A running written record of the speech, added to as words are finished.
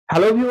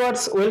Hello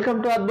viewers,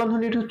 welcome to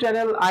Earthbondhon YouTube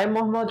channel. I am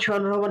Mohammad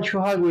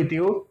Shohag with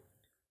you.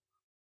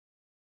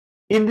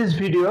 In this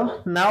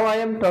video, now I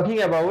am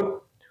talking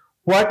about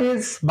what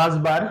is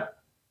busbar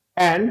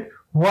and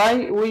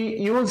why we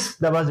use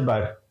the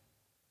busbar.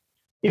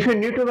 If you are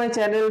new to my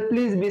channel,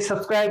 please be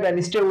subscribed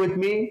and stay with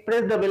me.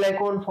 Press the bell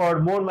icon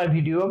for more my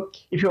video.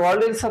 If you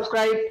already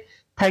subscribed,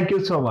 thank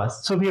you so much.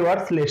 So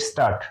viewers, let's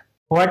start.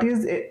 What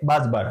is a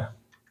busbar?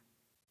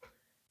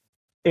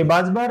 A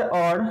busbar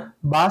or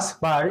bus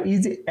bar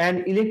is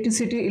an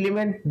electricity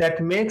element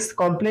that makes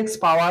complex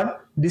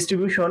power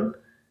distribution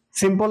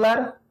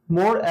simpler,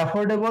 more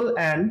affordable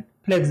and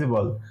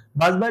flexible.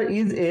 Busbar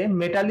is a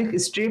metallic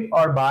strip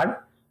or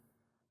bar,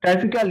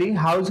 typically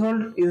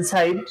household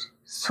inside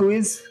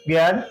switch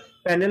gear,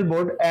 panel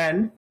board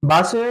and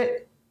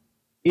busway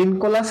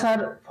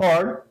enclosure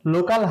for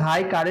local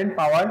high current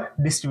power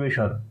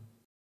distribution.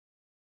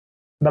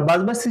 The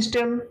busbar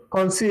system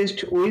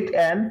consists with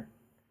an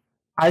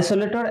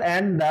isolator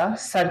and the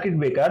circuit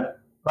breaker.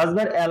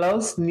 Busbar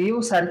allows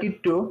new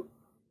circuit to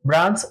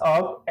branch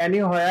off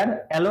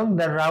anywhere along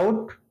the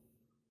route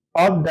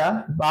of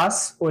the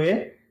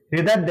busway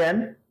rather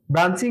than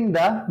branching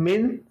the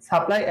main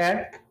supply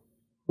at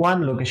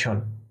one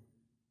location.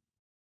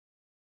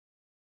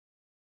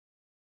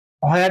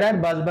 Where are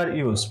busbar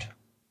used?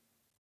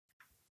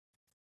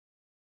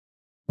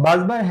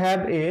 Busbar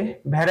have a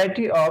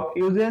variety of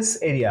uses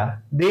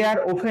area. They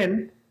are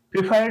often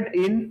preferred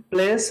in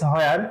places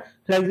where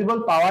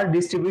flexible power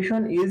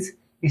distribution is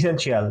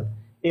essential.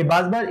 A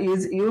busbar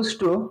is used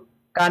to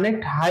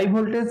connect high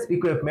voltage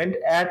equipment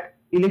at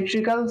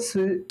electrical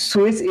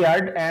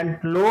switchyard and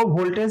low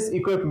voltage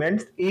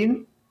equipment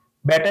in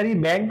battery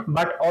bank,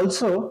 but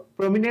also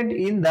prominent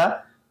in the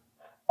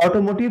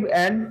automotive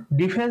and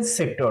defense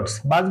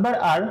sectors. Busbar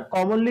are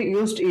commonly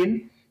used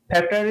in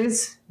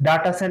factories,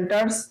 data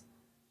centers,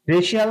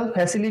 racial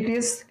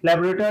facilities,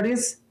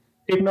 laboratories,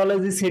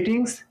 technology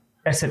settings,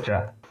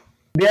 etc.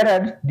 There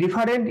are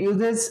different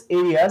usage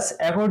areas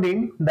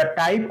according the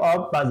type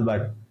of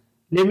busbar.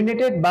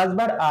 Laminated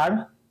busbar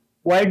are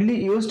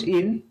widely used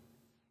in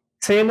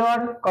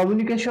cellular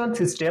communication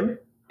system,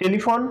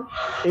 telephone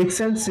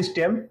exchange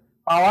system,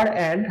 power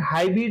and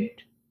hybrid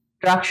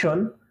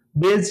traction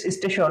based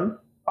station,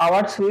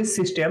 power switch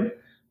system,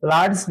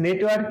 large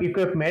network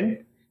equipment,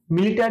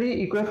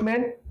 military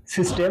equipment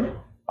system,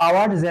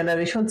 power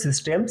generation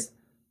systems,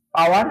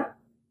 power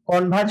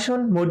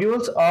conversion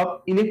modules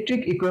of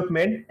electric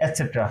equipment,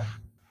 etc.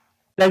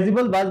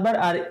 Flexible busbar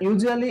are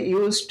usually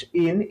used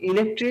in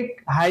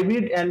electric,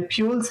 hybrid and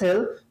fuel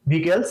cell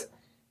vehicles,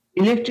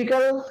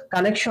 electrical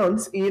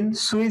connections in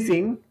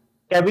switching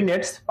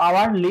cabinets,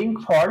 power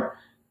link for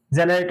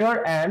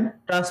generator and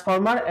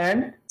transformer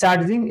and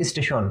charging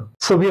station.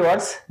 So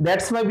viewers,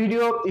 that's my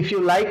video. If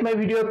you like my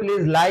video,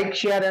 please like,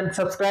 share and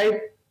subscribe.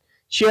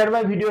 Share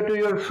my video to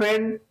your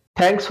friend.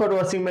 Thanks for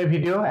watching my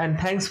video and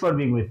thanks for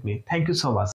being with me. Thank you so much.